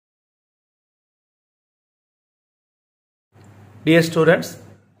Dear students,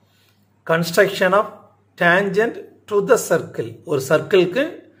 construction of tangent to the circle. ஒரு சர்க்கிளுக்கு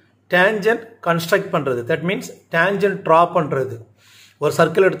tangent construct பண்றது. That means tangent draw பண்றது. ஒரு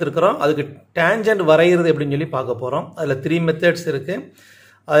circle எடுத்துக்கிறோம், அதுக்கு tangent வரைகிறது எப்படின்னு சொல்லி பார்க்க போறோம். அதுல 3 methods இருக்கு.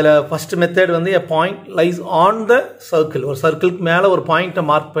 அதுல first method வந்து a point lies on the circle. ஒரு சர்க்கிளுக்கு மேல ஒரு பாயிண்ட்டை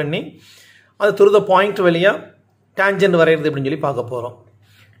மார்க் பண்ணி அது through the point வழியா tangent வரைகிறது எப்படின்னு சொல்லி பார்க்க போறோம்.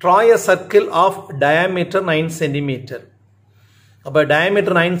 Draw a circle of diameter 9 cm. அப்ப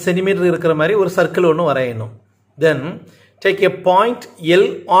diameter 9 cm இருக்கிற மாதிரி ஒரு சர்க்கிள் ஒன்று வரையணும். Then take a point L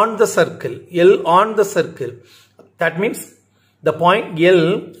on the circle. L on the circle. That means the point L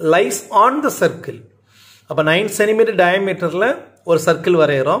lies on the circle. அப்ப 9 cm diameterல ஒரு circle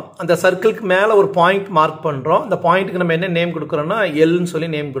வரையறோம். அந்த சர்க்கிளுக்கு மேல ஒரு பாயிண்ட் மார்க் பண்றோம். அந்த பாயிண்ட்க்கு நம்ம என்ன நேம் கொடுக்கறோம்னா L ன்னு சொல்லி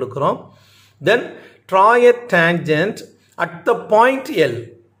நேம் கொடுக்கறோம். Then draw a tangent at the point L.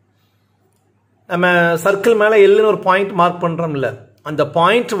 நம்ம சர்க்கிள் மேல எல்லுன்னு ஒரு பாயிண்ட் மார்க் பண்றோம்ல, அந்த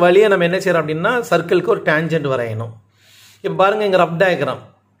பாயிண்ட் வழியா நம்ம என்ன செய்யறோம் அப்படின்னா சர்க்கிளுக்கு ஒரு டான்ஜென்ட் வரையணும். இப்போ பாருங்க, இங்க ரஃப் டயக்ராம்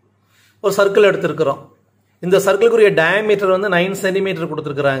ஒரு சர்க்கிள் எடுத்திருக்கிறோம். இந்த சர்க்கிளுக்குரிய டயாமீட்டர் வந்து 9 சென்டிமீட்டர்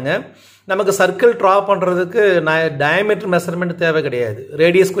கொடுத்துருக்குறாங்க. நமக்கு சர்க்கிள் ட்ரா பண்றதுக்கு டயாமீட்டர் மெஷர்மெண்ட் தேவை கிடையாது,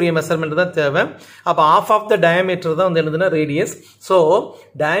 ரேடியஸ்க்குரிய மெஷர்மெண்ட் தான் தேவை. அப்போ ஆஃப் ஆஃப் த டயாமீட்டர் தான் வந்து என்னதுன்னா ரேடியஸ். ஸோ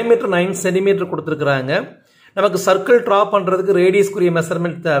டயாமீட்டர் 9 சென்டிமீட்டர் கொடுத்துருக்குறாங்க. நமக்கு சர்க்கிள் ட்ரா பண்றதுக்கு ரேடியஸ்க்குரிய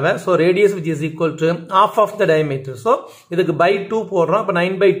மெஷர்மெண்ட் தேவை. So radius which is equal to of of the diameter. So இதுக்கு பை 2 போடுறோம். அப்போ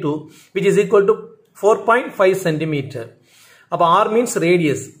 9/2 which is equal to 4.5 centimetre. அப்போ R மீன்ஸ்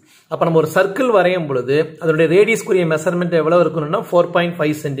ரேடியஸ். அப்போ நம்ம ஒரு சர்க்கிள் வரையும் பொழுது அதனுடைய ரேடியஸ்க்குரிய மெஷர்மெண்ட் எவ்வளவு இருக்கணும்னா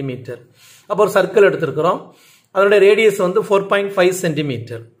 4.5 சென்டிமீட்டர். அப்போ ஒரு சர்க்கிள் எடுத்திருக்கிறோம், அதனுடைய ரேடியஸ் வந்து 4.5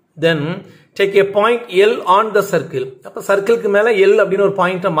 centimetre. Then take a point L on the circle. அப்ப சர்க்கிளுக்கு மேல L அப்படின்னு ஒரு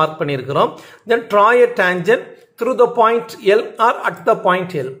பாயிண்ட்டை மார்க் பண்ணியிருக்கிறோம். then draw a tangent through the point L or at the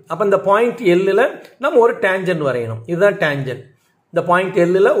point L. அப்ப இந்த பாயிண்ட் L-ல நம்ம ஒரு tangent வரையணும். இதுதான் tangent. இந்த பாயிண்ட்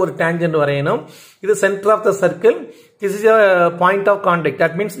L-ல ஒரு tangent வரையணும். இது center of the circle. This is a point of contact.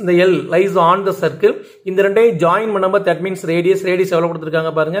 That means இந்த L lies on the circle. இந்த ரெண்டையும் ஜாயின் பண்ணும்போது that means radius எவ்வளவு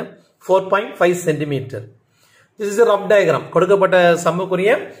கொடுத்திருக்காங்க பாருங்க, 4.5 centimetre. This is a rough diagram. கொடுக்கப்பட்ட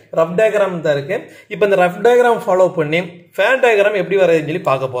சம்முக்குரிய rough diagram தான் இருக்கு. இப்போ இந்த rough diagram ஃபாலோ பண்ணி fan diagram எப்படி வரையுதுன்னு சொல்லி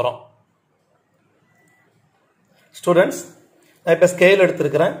பார்க்க போறோம். ஸ்டூடெண்ட்ஸ், நான் இப்போ ஸ்கேல்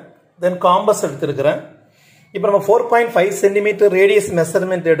எடுத்திருக்கிறேன், தென் காம்பஸ் எடுத்திருக்கிறேன். இப்போ நம்ம 4.5 சென்டிமீட்டர் ரேடியஸ்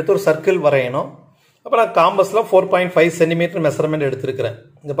மெஷர்மெண்ட் எடுத்து ஒரு சர்க்கிள் வரையணும். அப்போ நான் காம்பஸ்ல 4.5 சென்டிமீட்டர் மெஷர்மெண்ட் எடுத்திருக்கிறேன்.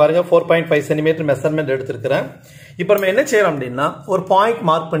 இங்க பாருங்க, 4.5 சென்டிமீட்டர் மெஷர்மெண்ட் எடுத்திருக்கிறேன். இப்போ நம்ம என்ன செய்யறோம் அப்படின்னா ஒரு பாயிண்ட்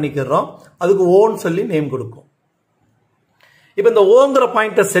மார்க் பண்ணிக்கிறோம், அதுக்கு ஓன்னு சொல்லி நேம் கொடுக்கும். இப்போ இந்த ஓங்கிற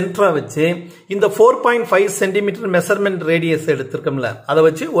பாயிண்ட்டை சென்டரா வச்சு இந்த 4.5 சென்டிமீட்டர் மெஷர்மெண்ட் ரேடியஸ் எடுத்திருக்கோம்ல, அதை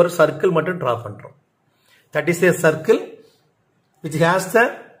வச்சு ஒரு சர்க்கிள் மட்டும் டிரா பண்றோம். That is a circle which has the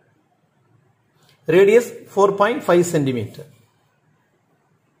radius 4.5 centimetre.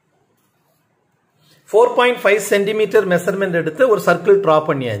 4.5 centimetre measurement எடுத்து ஒரு சர்க்கிள் டிரா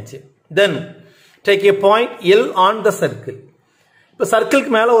பண்ணியாச்சு. Then take a point L on the circle. இப்போ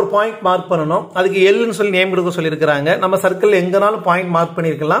சர்க்கிளுக்கு மேல ஒரு பாயிண்ட் மார்க் பண்ணணும், அதுக்கு எல்னு சொல்லி நேம் கொடுக்க சொல்லியிருக்கிறாங்க. நம்ம சர்க்கிள் எங்கனாலும் பாயிண்ட் மார்க்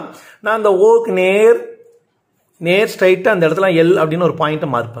பண்ணிருக்கலாம். நான் அந்த ஓக்கு நேர் ஸ்ட்ரைட்டா அந்த இடத்துல எல் அப்படின்னு ஒரு பாயிண்ட்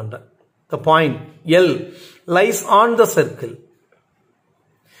மார்க் பண்றேன். the point L lies on the circle.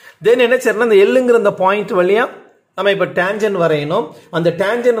 தென் என்ன செய்யறேன்னா இந்த எல்லுங்கிற அந்த பாயிண்ட் வழியா நம்ம இப்ப டான்ஜென்ட் வரையணும். அந்த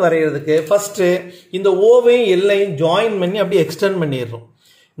டான்ஜென்ட் வரைகிறதுக்கு ஃபர்ஸ்ட் இந்த ஓவையும் எல்லையும் ஜாயின் பண்ணி அப்படியே எக்ஸ்டெண்ட் பண்ணிடுறோம்.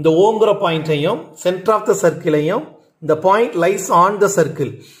 இந்த ஓங்கிற பாயிண்டையும் சென்டர் ஆஃப் த சர்க்கிளையும் இந்த point lies on the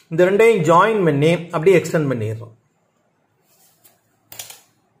circle, இந்த ரெண்டையும் ஜாயின் பண்ணி அப்படியே எக்ஸ்டெண்ட் பண்ணிடுறோம்.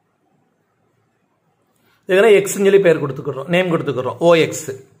 இதெல்லாம் எக்ஸ் சொல்லி பேர் கொடுத்துக்கிறோம், name கொடுத்துக்கிறோம், OX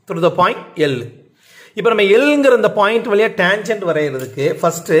through the point L. இப்போ நம்ம எல்ங்கிற இந்த பாயிண்ட் வழியா டான்ஜென்ட் வரைகிறதுக்கு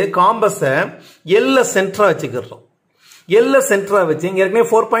ஃபர்ஸ்ட் காம்பஸை எல்ல சென்டரா வச்சுக்கிறோம். எல்ல சென்டரா வச்சு இங்க ஏற்கனவே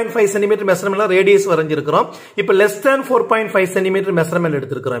 4.5 சென்டிமீட்டர் மெஷர்மெண்ட் ரேடியஸ் வரைஞ்சிருக்கிறோம். இப்போ லெஸ் தேன் 4.5 சென்டிமீட்டர் மெஷர்மெண்ட்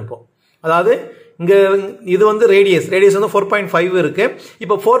எடுத்திருக்கிறோம். இப்போ அதாவது இங்க இது வந்து ரேடியஸ் வந்து 4.5 இருக்கு.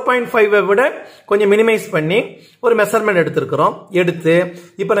 இப்போ 4.5 விட கொஞ்சம் மினிமைஸ் பண்ணி ஒரு மெஷர்மெண்ட் எடுத்திருக்கிறோம். எடுத்து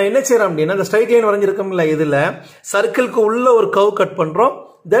இப்போ நான் என்ன செய்யறேன் அப்படின்னா இந்த ஸ்ட்ரைட் லைன் வரைஞ்சிருக்கோம்ல, இதுல சர்க்கிளுக்கு உள்ள ஒரு கர்வ் கட் பண்றோம்,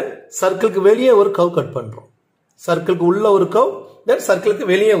 தென் சர்க்கிளுக்கு வெளியே ஒரு கர்வ் கட் பண்றோம். சர்க்கிளுக்கு உள்ள ஒரு கர்வ், தென் சர்க்கிளுக்கு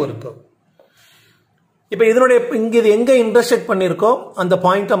வெளியே ஒரு கர்வ். இப்போ இதனுடைய இங்க இது எங்க இன்டர்செக்ட் பண்ணிருக்கோம் அந்த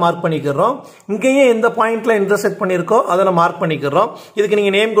பாயிண்ட்டை மார்க் பண்ணிக்கிறோம். இங்கேயே எந்த பாயிண்ட்ல இன்டர்செக்ட் பண்ணிருக்கோம் அதை மார்க் பண்ணிக்கிறோம். இதுக்கு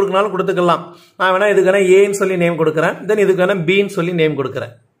நீங்க நேம் கொடுக்கனாலும் கொடுத்துக்கலாம். நான் வேணா இதுக்கான ஏன்னு சொல்லி நேம் கொடுக்குறேன், தென் இதுக்கான பின்னு சொல்லி நேம்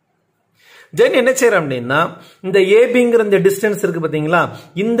கொடுக்குறேன். தென் என்ன செய்யறேன் அப்படின்னா இந்த ஏபிங்கிற இந்த டிஸ்டன்ஸ் இருக்கு பாத்தீங்களா,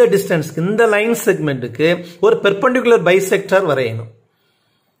 இந்த டிஸ்டன்ஸ்க்கு இந்த லைன் செக்மெண்ட்டுக்கு ஒரு பெர்பெண்டிகுலர் பைசெக்டர் வரையணும்.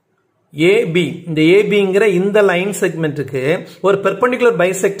 ஏபி, இந்த ஏபிங்கிற இந்த லைன் செக்மெண்ட்டுக்கு ஒரு பெர்பெண்டிகுலர்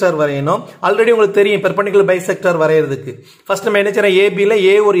பைசெக்டார் வரையணும். ஆல்ரெடி உங்களுக்கு தெரியும் பெர்பெண்டிகுலர் பைசெக்டார் வரையறதுக்கு. ஃபர்ஸ்ட் நம்ம என்ன செய்யறோம், ஏபில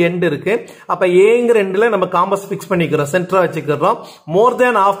ஏ ஒரு எண்ட் இருக்கு. அப்ப ஏங்கிற எண்ட்ல நம்ம காம்பஸ் பிக்ஸ் பண்ணிக்கிறோம், சென்டரா வச்சுக்கிறோம். மோர்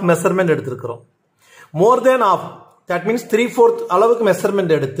தேன் ஆஃப் மெஷர்மெண்ட் எடுத்துக்கிறோம். மோர் தேன் ஆஃப், தட் மீன்ஸ் 3/4 அளவுக்கு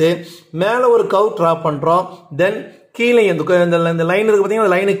மெஷர்மெண்ட் எடுத்து மேல ஒரு கர்வ் டிரா பண்றோம். தென் கீழே இந்த லைன் இருக்கு பாத்தீங்கன்னா,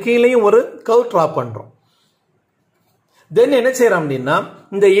 அந்த லைனுக்கு கீழேயும் ஒரு கர்வ் டிரா பண்றோம். தென் என்ன செய்யறோம் அப்படின்னா,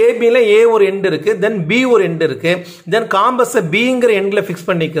 இந்த ஏபில ஏ ஒரு எண்ட் இருக்கு, தென் பி ஒரு எண்ட் இருக்கு. தென் காம்பஸ் பிங்கிற எண்ட்ல பிக்ஸ்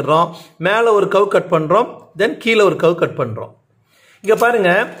பண்ணிக்கிறோம். மேல ஒரு கர்வ் கட் பண்றோம், தென் கீழே ஒரு கர்வ் கட் பண்றோம். இங்க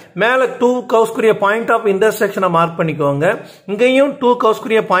பாருங்க, மேல 2 கர்வ்ஸ்க்குரிய பாயிண்ட் ஆஃப் இன்டர்செக்ஷனை மார்க் பண்ணிக்கோங்க. இங்கேயும் 2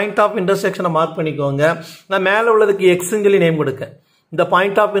 கர்வ்ஸ்க்குரிய பாயிண்ட் ஆஃப் இன்டர்செக்ஷனை மார்க் பண்ணிக்கோங்க. நான் மேல உள்ளதுக்கு எக்ஸ்ன்னு சொல்லி நேம் கொடுக்கேன். இந்த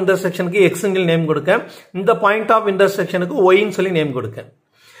பாயிண்ட் ஆஃப் இன்டர்செக்ஷனுக்கு எக்ஸ்ன்னு சொல்லி நேம் கொடுக்கேன். இந்த பாயிண்ட் ஆஃப் இன்டர்செக்ஷனுக்கு ஒய்ன்னு சொல்லி நேம் கொடுக்கேன்.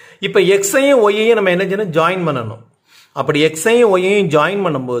 இப்ப எக்ஸையும் ஒய்யையும் நம்ம என்ன செய்யணும், ஜாயின் பண்ணணும். அப்படி எக்ஸையும் ஒய்யையும் ஜாயின்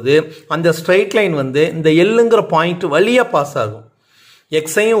பண்ணும்போது அந்த ஸ்ட்ரைட் லைன் வந்து இந்த எல்லுங்கிற பாயிண்ட் வழியா பாஸ் ஆகும்.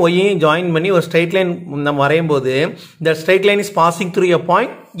 எக்ஸையும் ஒய்யையும் ஜாயின் பண்ணி ஒரு ஸ்ட்ரைட் லைன் நம்ம வரையும் போது இந்த straight line is passing through a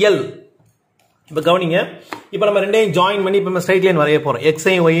point L. இப்போ கவனிங்க, இப்போ நம்ம ரெண்டையும் ஜாயின் பண்ணி இப்போ நம்ம ஸ்ட்ரைட் லைன் வரைய போறோம்.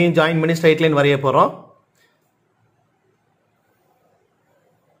 எக்ஸையும் ஒய்யையும் ஜாயின் பண்ணி ஸ்ட்ரைட் லைன் வரைய போறோம்.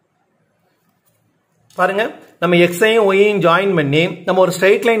 பாருங்க, நம்ம எக்ஸையும் ஒய்யையும் ஜாயின் பண்ணி நம்ம ஒரு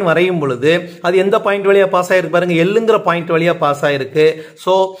ஸ்ட்ரைட் லைன் வரையும் பொழுது அது எந்த பாயிண்ட் வழியா பாஸ் ஆயிருக்கு பாருங்க, எல்லுங்கிற பாயிண்ட் வழியா பாஸ் ஆயிருக்கு.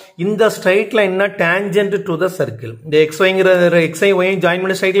 சோ இந்த straight லைன்னா tangent to the circle. இந்த எக்ஸையும் ஒய்யையும் ஜாயின்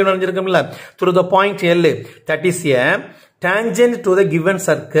பண்ணி straight line வரைஞ்சிருக்கோம்ல, through the point L, that is a tangent to the given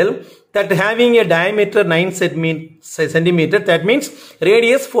circle that having a diameter 9 centimeter, that means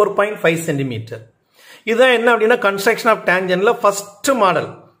radius 4.5 centimeter. இதுதான் என்ன அப்படின்னா construction of டான்ஜென்ட்ல first model.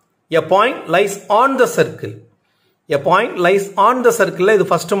 A point lies on the circle. A point lies on the circle. இது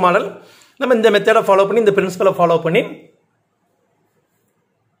first model. நம்ம இந்த மெத்தடை follow பண்ணி, இந்த பிரின்சிபலை follow பண்ணி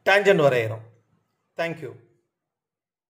டான்ஜென்ட் வரையறோம். Thank you.